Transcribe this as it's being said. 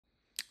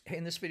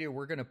In this video,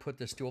 we're going to put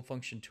this dual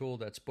function tool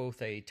that's both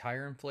a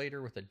tire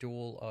inflator with a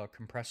dual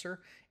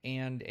compressor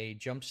and a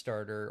jump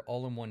starter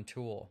all in one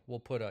tool. We'll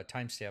put a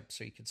timestamp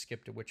so you can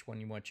skip to which one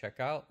you want to check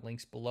out.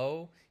 Links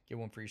below. Get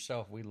one for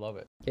yourself. We love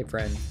it. Hey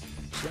friend,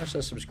 smash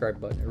that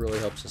subscribe button. It really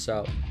helps us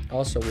out.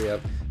 Also, we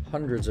have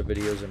hundreds of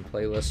videos and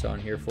playlists on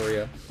here for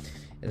you.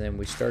 And then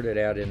we started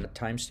adding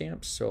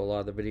timestamps, so a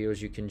lot of the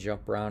videos you can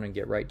jump around and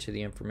get right to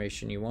the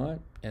information you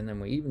want. And then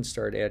we even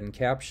started adding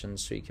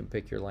captions so you can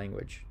pick your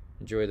language.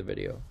 Enjoy the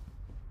video.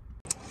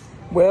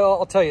 Well,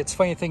 I'll tell you, it's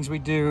funny things we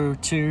do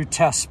to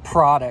test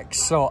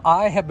products. So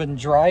I have been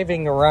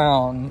driving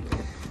around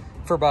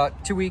for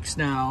about 2 weeks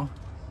now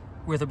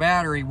with a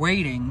battery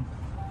waiting,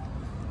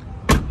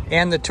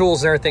 and the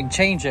tools and everything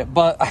change it.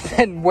 But I've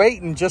been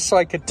waiting just so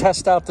I could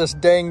test out this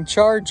dang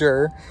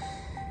charger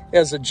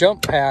as a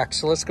jump pack.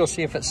 So let's go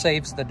see if it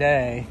saves the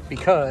day,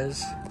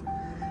 because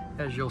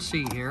as you'll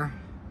see here,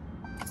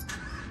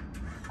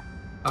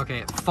 okay,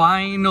 it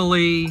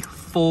finally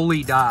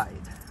fully died.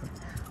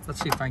 Let's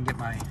see if I can get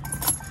my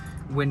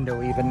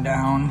window even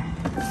down.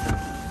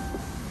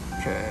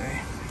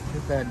 Okay,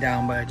 get that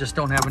down, but I just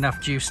don't have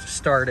enough juice to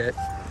start it.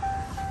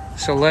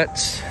 So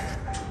let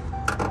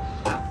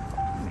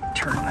me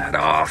turn that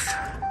off.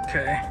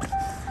 Okay,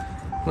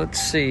 let's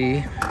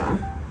see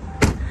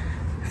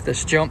if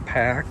this jump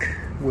pack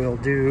will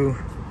do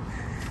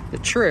the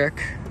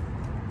trick.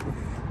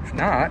 If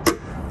not,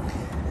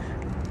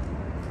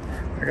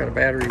 I got a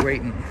battery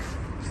waiting.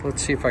 So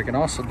let's see if I can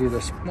also do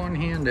this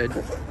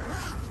one-handed.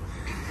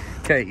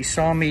 Okay, you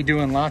saw me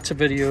doing lots of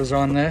videos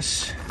on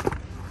this.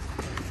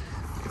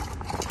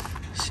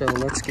 So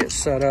let's get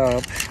set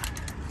up.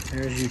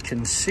 As you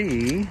can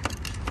see,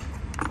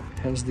 it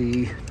has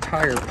the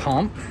tire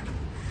pump.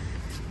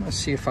 Let's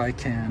see if I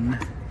can.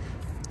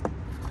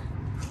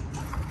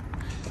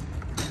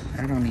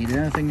 I don't need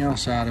anything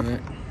else out of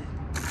it.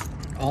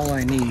 All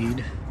I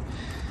need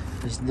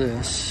is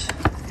this.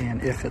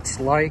 And if it's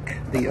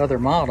like the other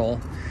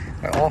model,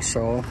 I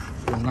also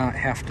will not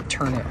have to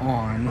turn it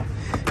on.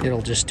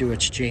 It'll just do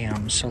its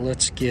jam. So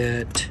let's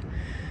get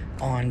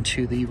on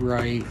to the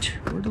right.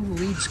 Where do the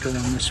leads go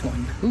on this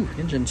one? Ooh,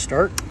 engine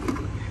start.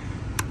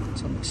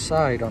 It's on the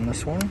side on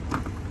this one.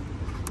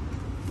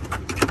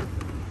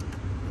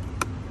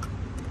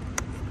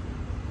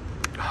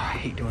 Oh, I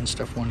hate doing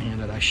stuff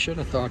one-handed. I should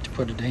have thought to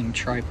put a dang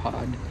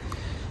tripod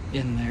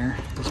in there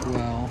as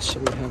well. So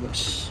we have a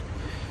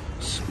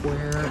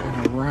square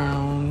and a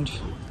round.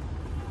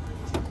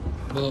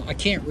 Well, I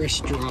can't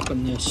risk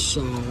dropping this,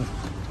 so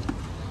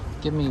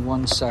give me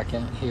 1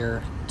 second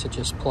here to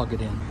just plug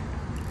it in.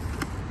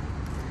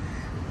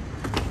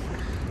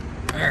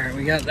 All right,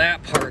 we got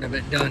that part of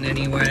it done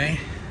anyway.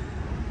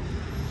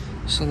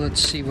 So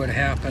let's see what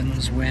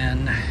happens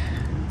when,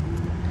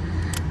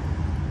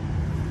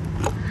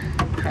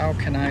 how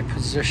can I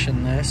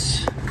position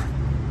this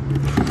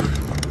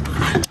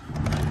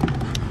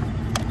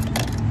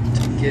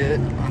to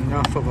get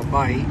enough of a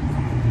bite.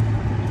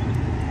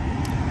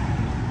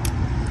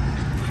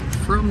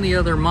 From the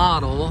other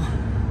model,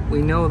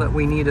 we know that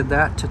we needed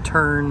that to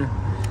turn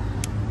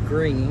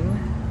green.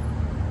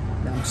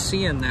 Now I'm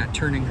seeing that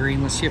turning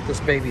green. Let's see if this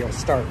baby will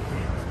start.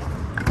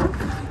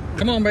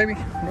 Come on, baby.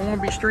 I don't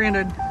want to be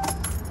stranded.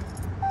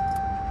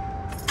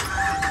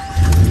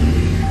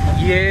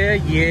 Yeah.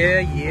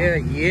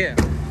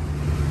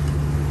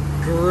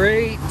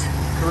 Great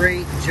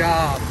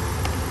job.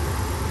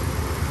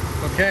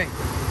 Okay,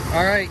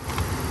 all right.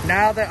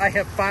 Now that I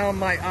have found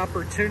my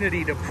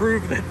opportunity to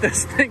prove that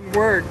this thing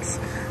works,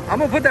 I'm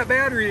gonna put that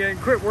battery in and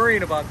quit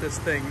worrying about this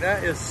thing.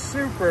 That is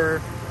super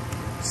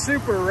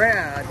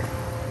rad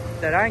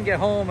that I can get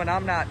home and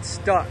I'm not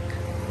stuck.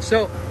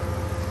 So,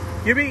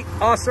 UiBI,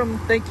 awesome,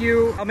 thank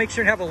you. I'll make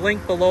sure to have a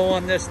link below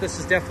on this. This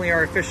is definitely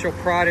our official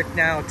product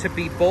now to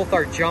be both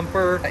our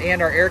jumper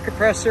and our air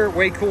compressor.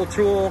 Way cool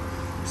tool,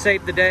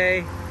 saved the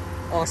day.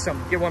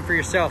 Awesome, get one for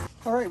yourself.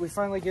 All right, we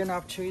finally get an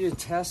opportunity to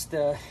test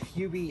the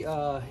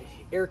UiBI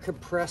air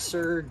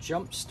compressor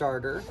jump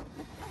starter.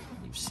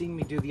 You've seen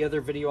me do the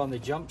other video on the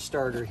jump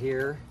starter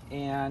here,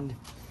 and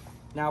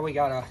now we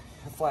got a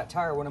flat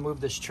tire. I want to move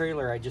this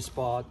trailer I just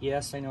bought.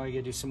 Yes, I know I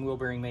gotta do some wheel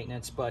bearing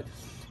maintenance, but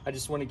I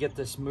just want to get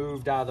this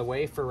moved out of the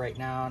way for right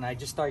now, and I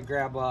just thought I'd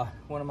grab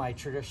one of my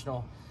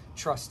traditional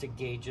trusted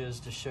gauges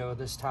to show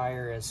this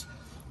tire is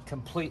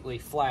completely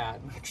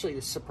flat. I'm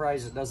actually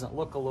surprised it doesn't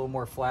look a little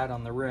more flat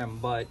on the rim,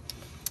 but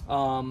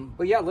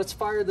yeah, let's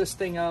fire this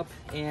thing up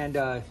and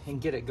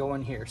get it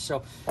going here.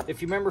 So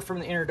if you remember from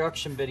the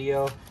introduction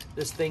video,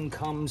 this thing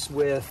comes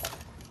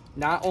with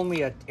not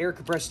only an air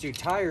compressor to your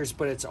tires,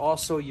 but it's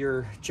also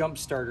your jump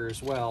starter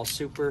as well.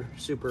 Super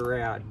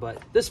rad.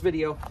 But this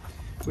video,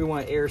 we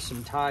want to air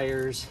some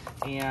tires,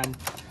 and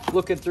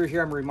looking through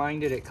here, I'm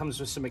reminded it comes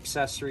with some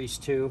accessories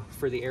too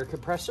for the air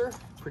compressor.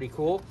 Pretty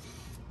cool.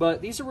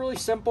 But these are really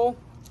simple.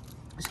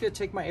 I'm just gonna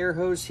take my air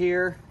hose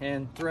here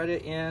and thread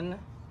it in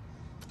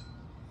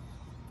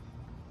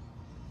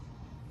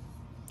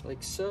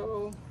like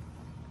so.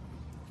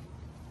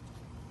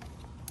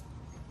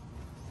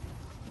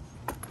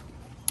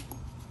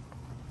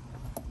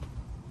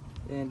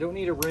 And don't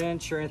need a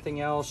wrench or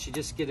anything else. You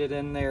just get it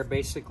in there,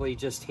 basically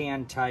just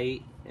hand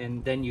tight,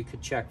 and then you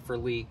could check for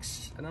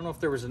leaks. I don't know if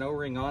there was an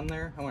O-ring on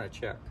there. I want to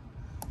check.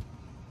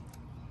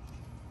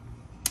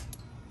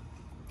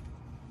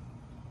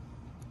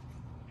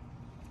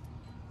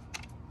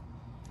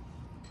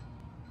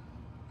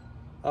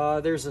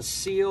 There's a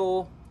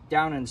seal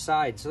down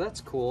inside, so that's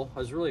cool. I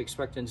was really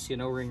expecting to see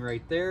an O-ring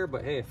right there,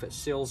 but hey, if it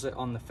seals it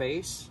on the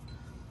face,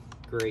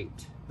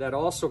 great. That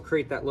also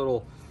create that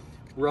little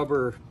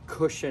rubber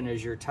cushion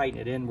as you're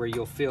tightening it in where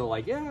you'll feel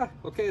like, yeah,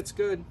 okay, it's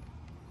good.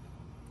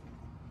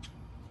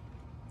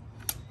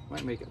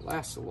 Might make it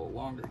last a little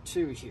longer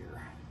too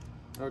here.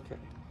 Okay,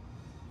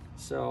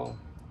 so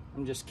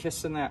I'm just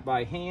kissing that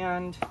by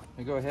hand.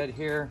 I go ahead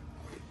here,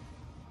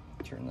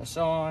 turn this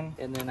on,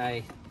 and then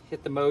I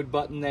hit the mode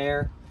button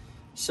there.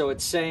 So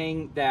it's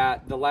saying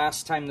that the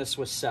last time this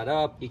was set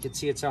up, you can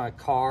see it's on a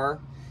car.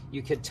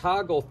 You could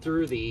toggle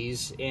through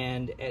these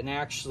and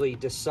actually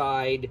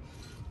decide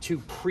to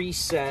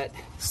preset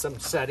some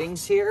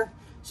settings here.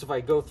 So if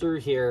I go through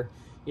here,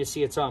 you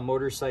see it's on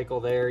motorcycle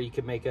there. You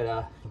could make it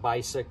a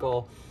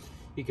bicycle.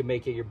 You can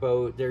make it your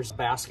boat. There's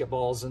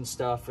basketballs and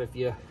stuff if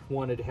you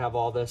wanted to have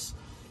all this,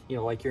 you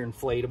know, like your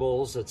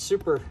inflatables. It's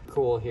super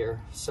cool here.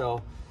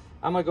 So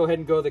I'm gonna go ahead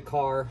and go to the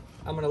car.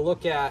 I'm gonna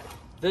look at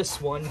this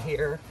one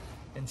here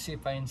and see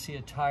if I can see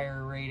a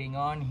tire rating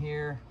on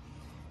here.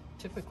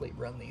 Typically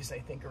run these, I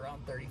think,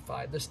 around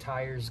 35. This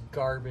tire's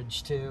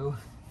garbage too.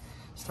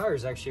 This tire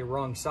is actually a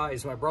wrong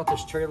size. When I brought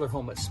this trailer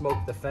home, it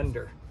smoked the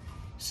fender.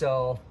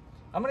 So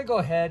I'm gonna go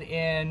ahead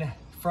and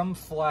from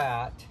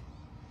flat,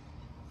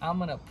 I'm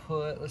gonna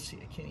put, let's see,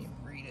 I can't even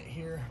read it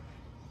here.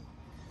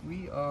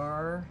 We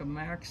are a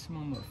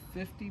maximum of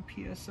 50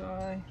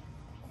 PSI.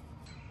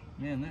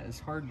 Man, that is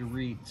hard to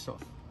read. So,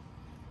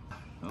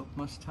 oh,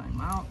 must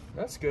time out.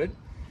 That's good.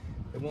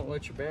 It won't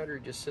let your battery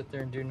just sit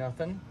there and do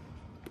nothing.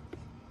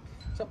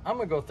 So I'm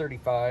gonna go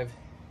 35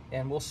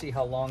 and we'll see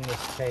how long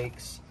this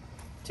takes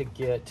to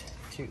get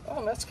to,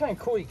 oh, that's kind of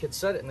cool. You could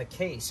set it in the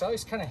case. I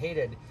always kind of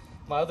hated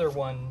my other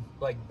one,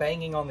 like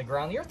banging on the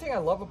ground. The other thing I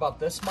love about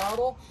this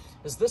model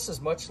is this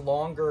is much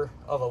longer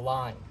of a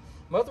line.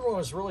 My other one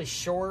was really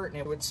short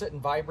and it would sit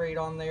and vibrate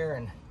on there,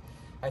 and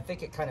I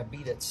think it kind of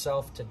beat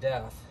itself to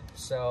death.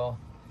 So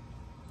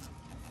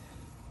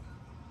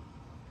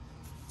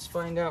let's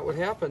find out what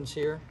happens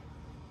here.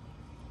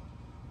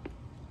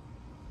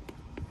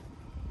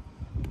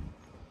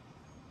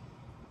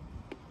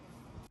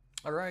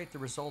 All right, the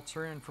results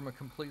are in from a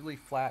completely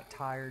flat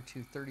tire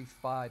to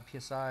 35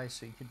 PSI,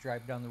 so you could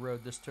drive down the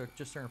road. This took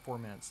just under 4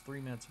 minutes,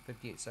 3 minutes and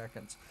 58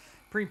 seconds.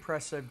 Pretty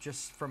impressive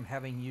just from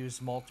having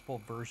used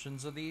multiple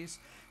versions of these.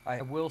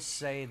 I will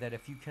say that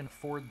if you can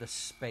afford the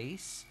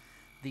space,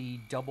 the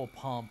double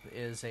pump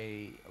is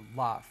a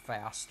lot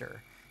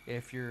faster.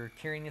 If you're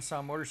carrying this on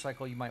a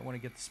motorcycle, you might want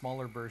to get the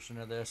smaller version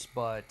of this,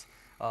 but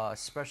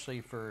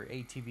especially for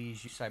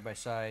ATVs,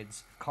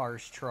 side-by-sides,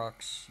 cars,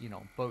 trucks, you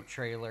know, boat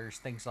trailers,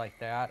 things like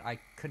that, I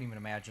couldn't even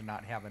imagine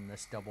not having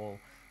this double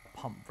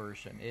pump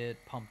version. It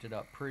pumped it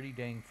up pretty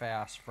dang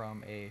fast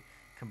from a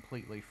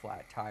completely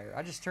flat tire.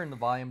 I just turned the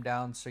volume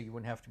down so you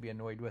wouldn't have to be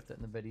annoyed with it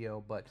in the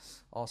video, but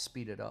I'll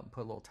speed it up and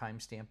put a little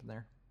timestamp in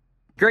there.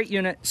 Great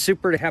unit,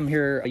 super to have them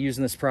here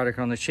using this product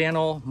on the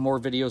channel. More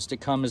videos to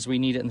come as we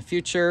need it in the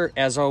future.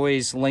 As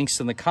always, links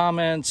in the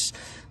comments.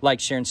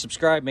 Like, share, and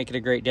subscribe. Make it a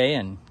great day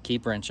and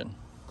keep wrenching.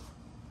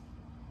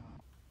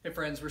 Hey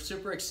friends, we're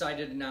super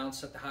excited to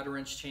announce that the How to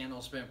Wrench channel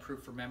has been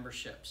approved for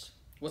memberships.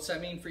 What's that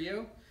mean for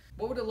you?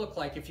 What would it look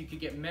like if you could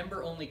get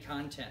member-only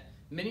content?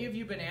 Many of you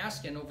have been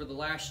asking over the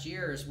last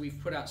year as we've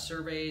put out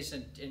surveys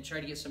and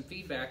tried to get some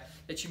feedback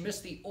that you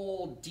missed the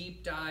old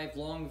deep dive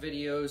long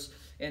videos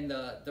and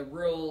the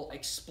real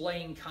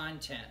explain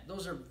content.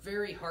 Those are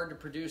very hard to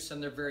produce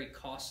and they're very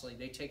costly.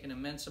 They take an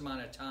immense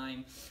amount of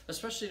time,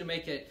 especially to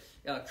make it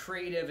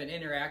creative and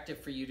interactive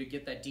for you to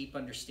get that deep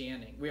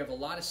understanding. We have a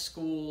lot of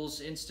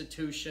schools,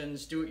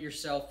 institutions,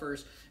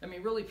 do-it-yourselfers. I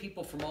mean, really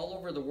people from all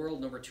over the world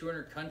in over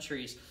 200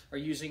 countries are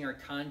using our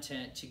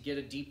content to get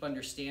a deep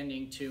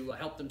understanding to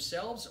help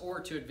themselves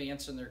or to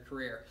advance in their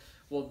career.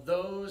 Well,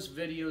 those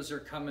videos are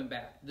coming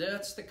back.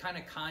 That's the kind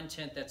of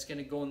content that's going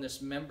to go in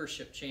this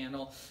membership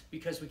channel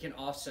because we can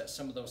offset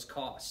some of those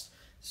costs.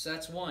 So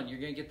that's one, you're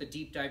going to get the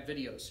deep dive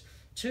videos.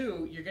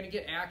 Two, you're going to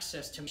get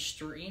access to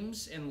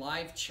streams and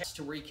live chats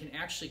to where you can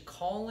actually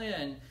call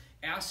in,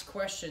 ask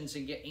questions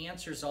and get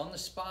answers on the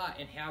spot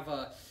and have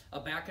a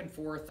back and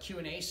forth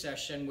Q&A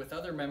session with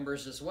other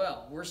members as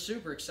well. We're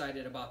super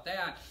excited about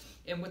that.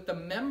 And with the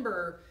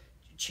member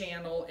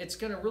channel, it's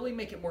going to really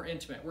make it more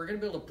intimate. We're going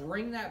to be able to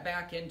bring that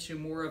back into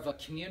more of a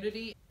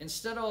community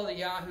instead of all the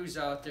yahoos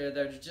out there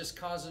that are just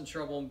causing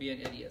trouble and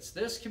being idiots.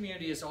 This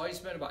community has always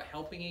been about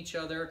helping each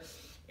other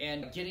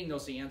and getting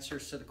those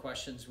answers to the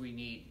questions we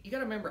need. You got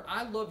to remember,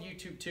 I love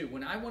YouTube too.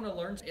 When I want to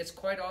learn, it's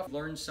quite often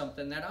learn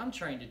something that I'm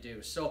trying to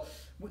do. So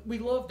we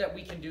love that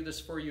we can do this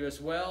for you as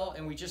well,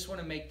 and we just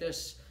want to make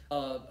this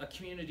a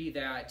community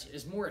that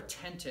is more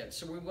attentive.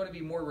 So we want to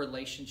be more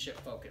relationship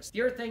focused.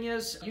 The other thing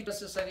is, you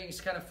just this, I think it's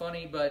kind of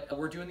funny, but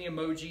we're doing the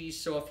emojis.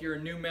 So if you're a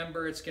new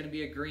member, it's going to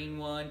be a green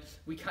one.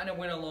 We kind of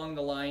went along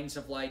the lines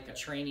of like a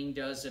training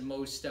does in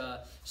most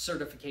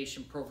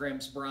certification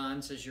programs.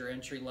 Bronze is your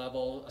entry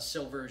level,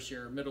 silver is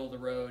your middle of the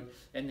road,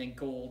 and then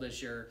gold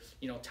is your,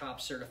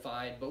 top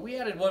certified. But we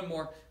added one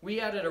more.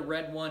 We added a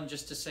red one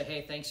just to say,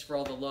 hey, thanks for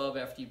all the love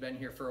after you've been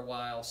here for a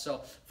while.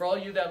 So for all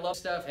you that love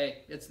stuff,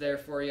 hey, it's there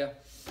for you.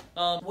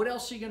 What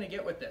else are you going to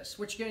get with this?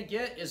 What you're going to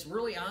get is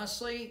really,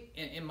 honestly,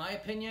 in my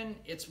opinion,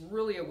 it's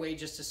really a way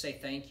just to say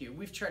thank you.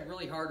 We've tried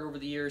really hard over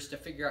the years to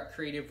figure out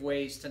creative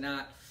ways to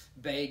not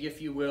beg,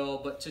 if you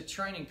will, but to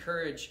try and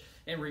encourage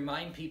and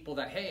remind people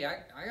that, hey,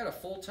 I got a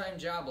full-time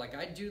job. Like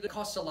it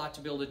costs a lot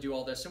to be able to do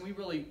all this, and we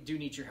really do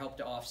need your help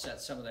to offset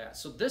some of that.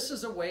 So this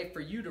is a way for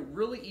you to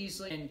really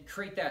easily and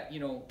create that,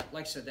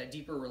 like I said, that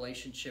deeper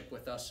relationship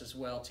with us as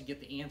well to get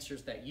the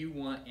answers that you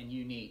want and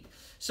you need.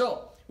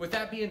 So with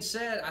that being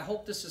said, I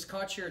hope this has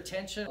caught your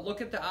attention. Look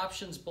at the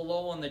options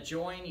below on the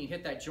join. You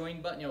hit that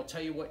join button, it'll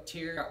tell you what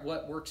tier,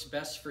 what works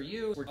best for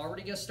you. We're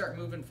already gonna start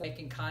moving forward,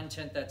 making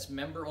content that's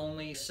member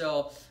only.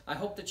 So I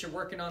hope that you're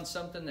working on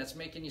something that's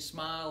making you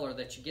smile or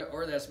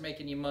that's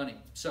making you money.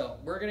 So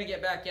we're gonna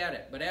get back at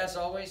it. But as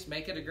always,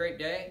 make it a great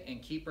day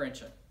and keep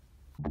wrenching.